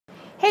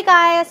Hey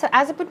guys, so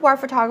as a boudoir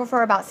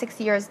photographer about 6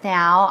 years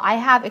now, I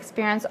have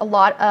experienced a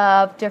lot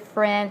of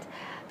different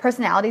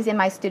personalities in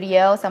my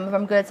studio, some of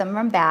them good, some of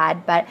them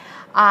bad, but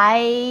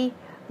I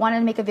wanted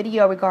to make a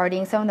video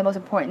regarding some of the most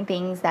important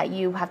things that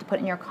you have to put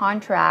in your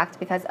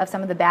contract because of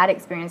some of the bad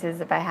experiences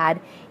that I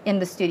had in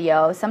the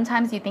studio.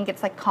 Sometimes you think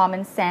it's like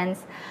common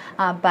sense,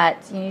 but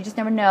you just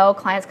never know.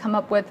 Clients come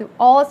up with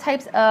all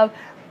types of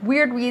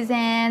weird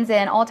reasons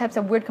and all types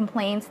of weird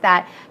complaints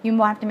that you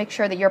will have to make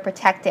sure that you're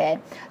protected.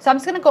 So I'm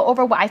just going to go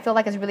over what I feel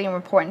like is really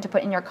important to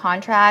put in your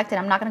contract, and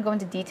I'm not going to go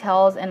into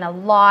details in a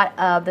lot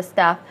of the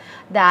stuff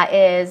that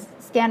is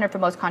standard for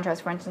most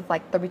contracts, for instance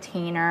like the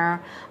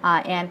retainer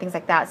and things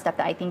like that, stuff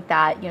that I think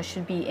that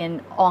should be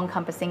in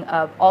all-encompassing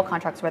of all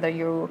contracts, whether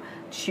you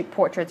shoot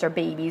portraits or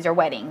babies or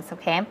weddings.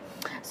 Okay,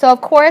 so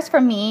of course for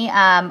me,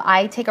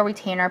 I take a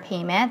retainer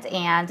payment,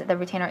 and the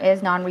retainer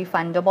is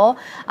non-refundable,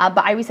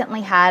 but I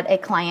recently had a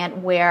client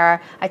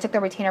where I took the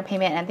retainer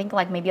payment, and I think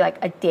maybe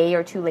a day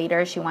or two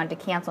later she wanted to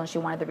cancel and she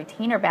wanted the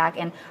retainer back,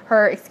 and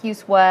her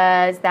excuse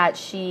was that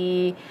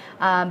she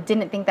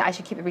didn't think that I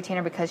should keep the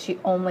retainer because she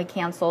only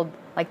canceled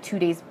like 2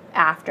 days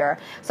after.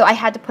 So I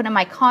had to put in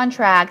my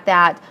contract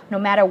that no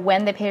matter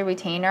when they pay a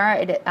retainer,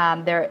 it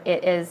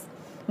is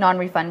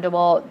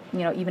non-refundable,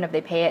 even if they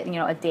pay it,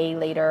 a day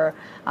later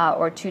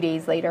or 2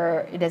 days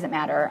later, it doesn't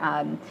matter.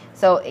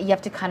 So you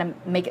have to kind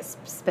of make it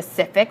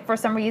specific for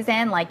some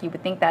reason. Like you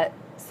would think that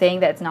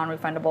saying that it's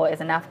non-refundable is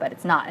enough, but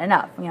it's not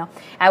enough.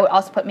 I would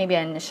also put maybe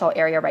an initial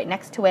area right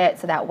next to it,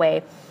 so that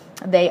way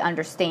they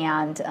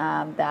understand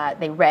that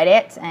they read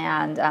it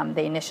and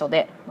they initialed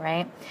it,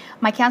 right?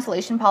 My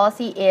cancellation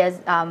policy is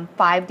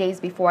 5 days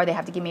before they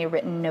have to give me a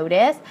written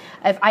notice.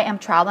 If I am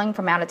traveling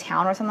from out of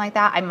town or something like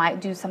that, I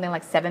might do something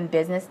like 7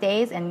 business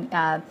days,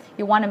 and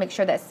you want to make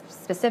sure that's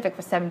specific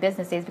for 7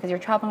 business days because you're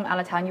traveling out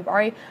of town. You've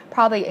already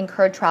probably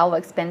incurred travel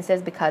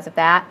expenses because of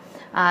that,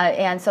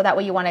 and so that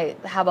way you want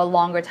to have a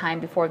longer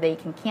time before they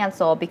can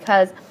cancel,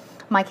 because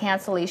my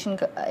cancellation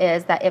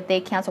is that if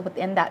they cancel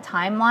within that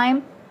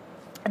timeline,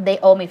 they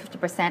owe me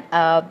 50%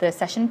 of the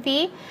session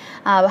fee.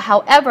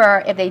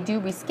 However, if they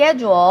do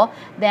reschedule,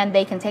 then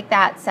they can take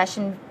that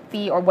session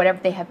fee or whatever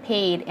they have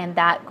paid, and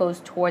that goes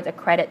towards a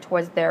credit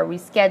towards their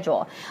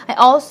reschedule. I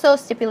also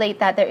stipulate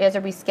that there is a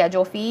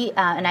reschedule fee,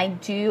 and I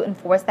do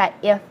enforce that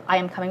if I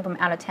am coming from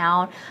out of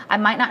town. I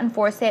might not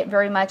enforce it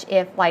very much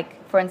if,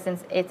 for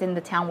instance, it's in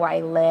the town where I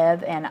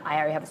live and I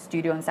already have a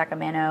studio in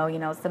Sacramento,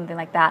 something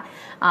like that.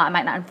 I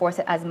might not enforce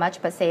it as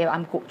much, but say if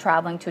I'm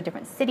traveling to a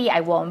different city,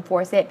 I will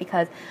enforce it,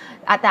 because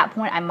at that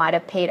point I might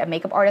have paid a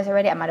makeup artist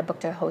already, I might have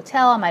booked a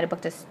hotel, I might have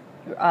booked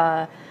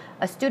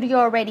a studio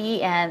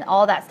already, and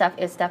all that stuff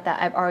is stuff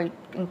that I've already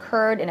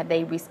incurred, and if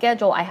they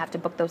reschedule, I have to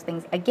book those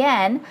things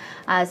again.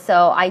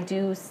 So I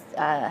do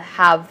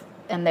have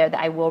in there that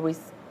I will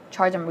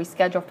charge them a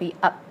reschedule fee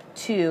up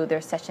to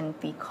their session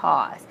fee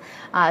cost.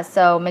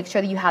 So make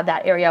sure that you have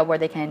that area where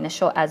they can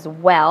initial as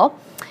well.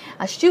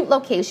 A shoot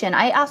location,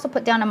 I also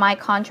put down in my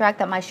contract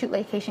that my shoot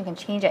location can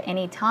change at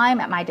any time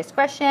at my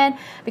discretion,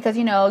 because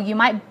you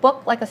might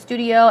book like a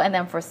studio and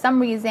then for some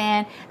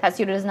reason that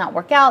studio does not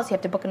work out, so you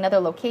have to book another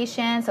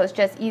location. So it's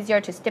just easier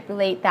to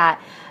stipulate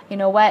that,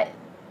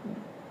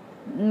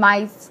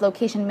 my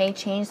location may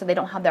change, so they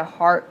don't have their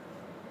heart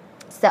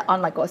set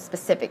on a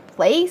specific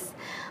place.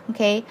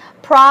 Okay,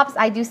 props,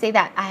 I do say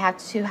that I have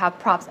to have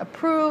props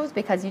approved,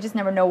 because you just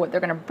never know what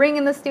they're going to bring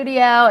in the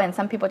studio, and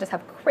some people just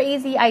have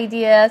crazy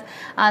ideas.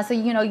 So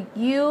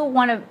you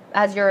want to,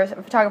 as your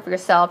photographer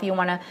yourself, you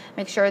want to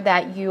make sure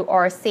that you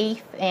are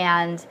safe,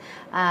 and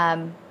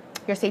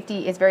your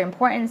safety is very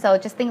important. So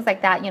just things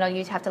like that,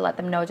 you have to let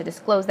them know to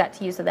disclose that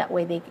to you, so that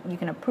way you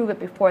can approve it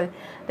before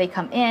they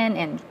come in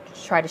and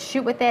try to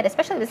shoot with it,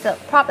 especially if it's a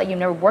prop that you've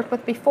never worked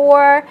with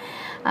before.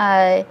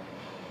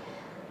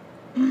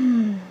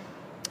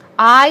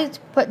 I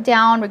put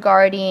down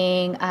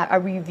regarding a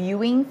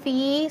reviewing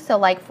fee.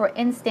 So for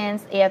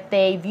instance, if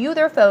they view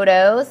their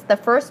photos, the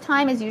first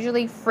time is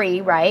usually free,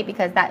 right?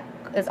 Because that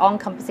is all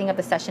encompassing of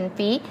the session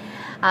fee.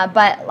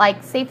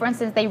 But say for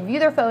instance, they view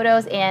their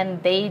photos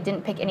and they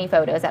didn't pick any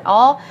photos at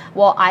all.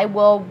 Well, I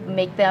will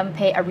make them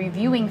pay a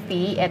reviewing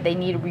fee if they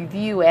need to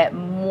review it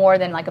more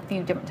than a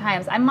few different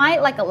times. I might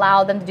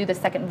allow them to do the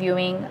second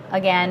viewing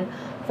again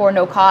for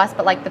no cost,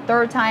 but the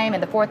third time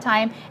and the fourth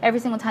time, every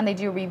single time they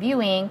do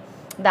reviewing,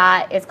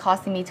 that is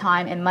costing me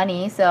time and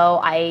money, so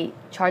I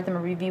charge them a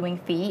reviewing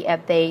fee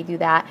if they do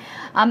that.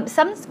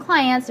 Some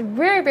clients,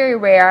 very, very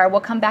rare,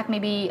 will come back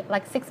maybe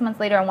 6 months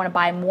later and want to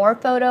buy more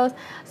photos.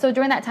 So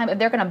during that time, if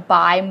they're going to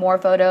buy more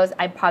photos,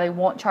 I probably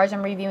won't charge them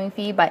a reviewing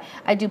fee, but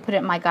I do put it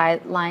in my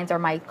guidelines or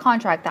my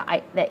contract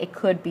that it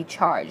could be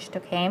charged,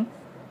 okay?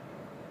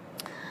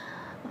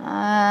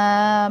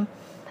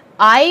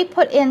 I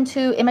put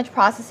into image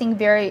processing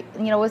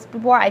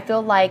before I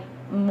feel like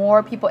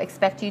more people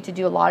expect you to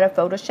do a lot of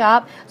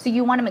Photoshop, so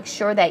you want to make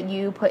sure that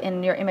you put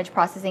in your image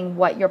processing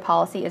what your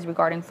policy is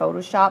regarding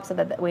Photoshop, so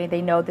that way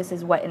they know this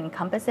is what it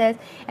encompasses,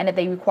 and if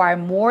they require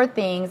more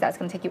things that's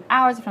going to take you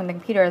hours from the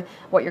computer,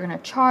 what you're going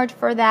to charge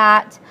for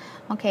that.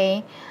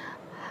 Okay.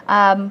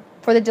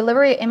 For the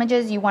delivery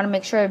images, you want to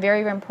make sure,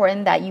 very, very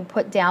important, that you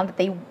put down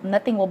that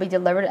nothing will be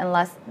delivered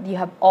unless you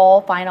have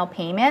all final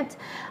payment,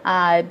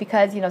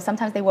 because, you know,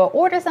 sometimes they will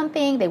order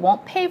something, they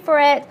won't pay for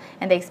it,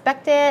 and they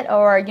expect it,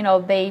 or, you know,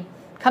 they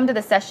come to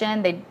the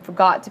session, they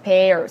forgot to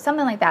pay or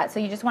something like that. So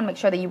you just want to make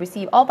sure that you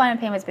receive all final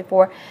payments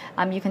before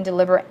you can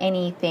deliver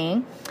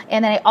anything.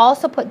 And then I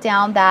also put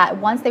down that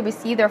once they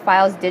receive their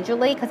files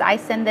digitally, because I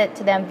send it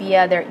to them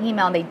via their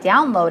email and they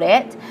download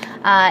it,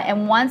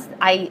 and once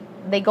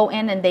they go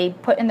in and they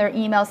put in their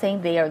email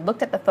saying they are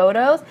looked at the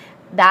photos,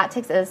 that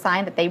takes as a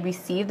sign that they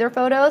received their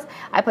photos.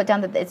 I put down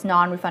that it's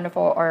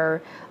non-refundable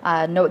or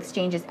no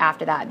exchanges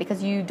after that,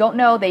 because you don't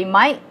know, they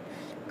might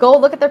go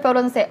look at their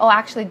photos and say, oh,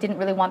 actually didn't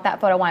really want that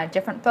photo, I want a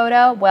different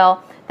photo.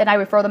 Well, then I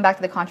refer them back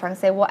to the contract and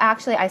say, well,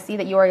 actually, I see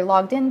that you already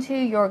logged into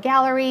your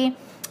gallery,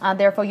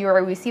 therefore you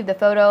already received the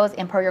photos,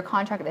 and per your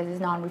contract, it is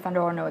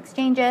non-refundable or no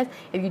exchanges.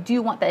 If you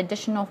do want the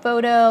additional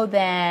photo,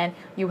 then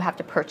you have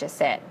to purchase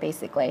it,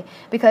 basically.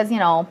 Because, you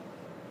know,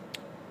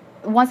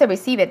 once they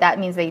receive it, that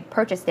means they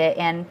purchased it,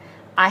 and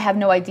I have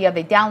no idea if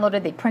they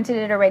downloaded, they printed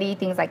it already,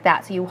 things like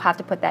that. So you have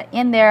to put that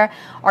in there.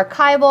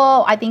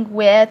 Archival, I think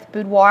with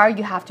boudoir,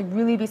 you have to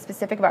really be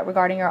specific about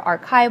regarding your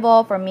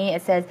archival. For me,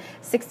 it says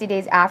 60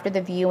 days after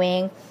the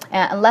viewing.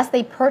 Unless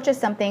they purchase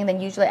something,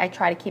 then usually I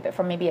try to keep it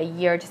for maybe a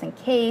year just in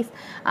case.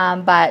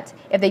 But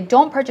if they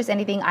don't purchase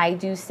anything, I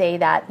do say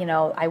that, you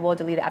know, I will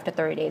delete it after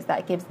 30 days.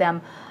 That gives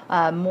them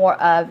more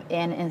of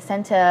an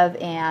incentive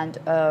and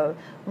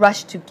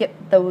rush to get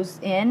those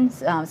in,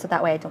 so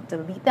that way I don't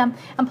delete them.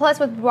 And plus,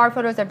 with boudoir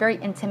photos, they're very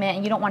intimate,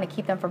 and you don't want to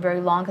keep them for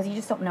very long because you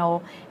just don't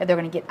know if they're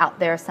going to get out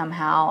there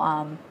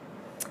somehow.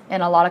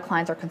 And a lot of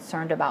clients are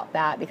concerned about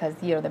that because,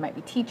 you know, there might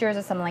be teachers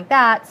or something like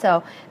that,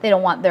 so they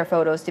don't want their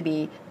photos to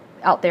be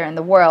out there in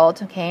the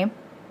world, okay?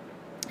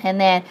 And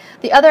then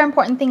the other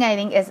important thing, I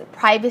think, is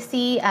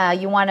privacy.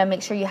 You want to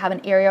make sure you have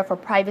an area for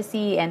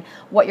privacy and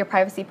what your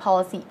privacy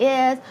policy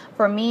is.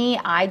 For me,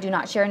 I do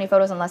not share any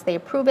photos unless they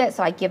approve it,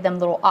 so I give them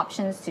little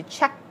options to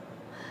check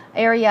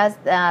areas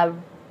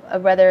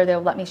whether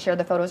they'll let me share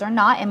the photos or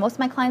not. And most of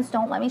my clients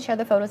don't let me share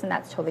the photos, and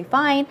that's totally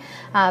fine.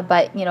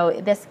 But, you know,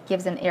 this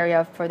gives an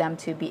area for them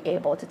to be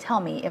able to tell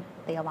me if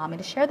they allow me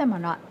to share them or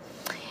not.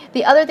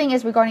 The other thing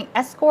is regarding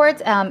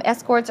escorts.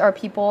 Escorts are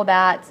people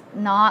that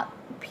not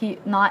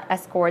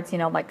escorts, you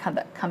know, like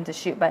come to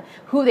shoot, but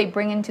who they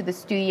bring into the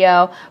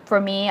studio.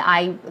 For me,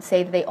 I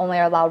say that they only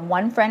are allowed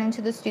one friend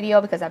into the studio,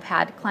 because I've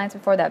had clients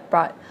before that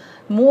brought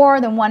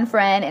more than one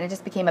friend, and it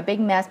just became a big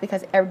mess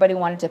because everybody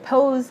wanted to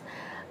pose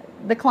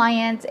the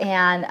client,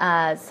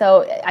 and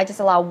so I just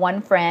allow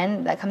one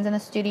friend that comes in the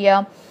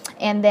studio.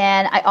 And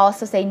then I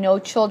also say no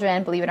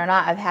children. Believe it or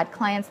not, I've had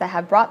clients that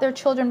have brought their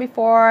children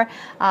before,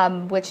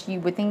 which you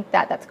would think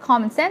that that's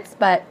common sense,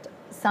 but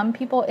some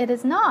people it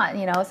is not,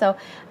 you know. So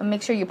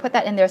make sure you put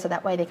that in there so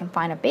that way they can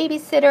find a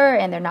babysitter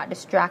and they're not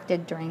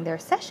distracted during their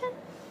session.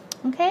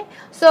 Okay,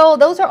 so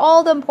those are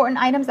all the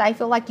important items that I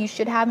feel like you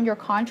should have in your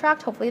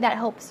contract. Hopefully that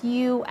helps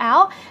you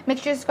out. Make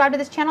sure you subscribe to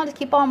this channel to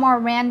keep on more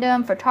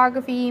random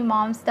photography,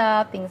 mom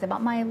stuff, things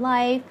about my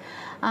life.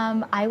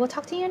 I will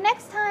talk to you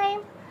next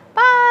time.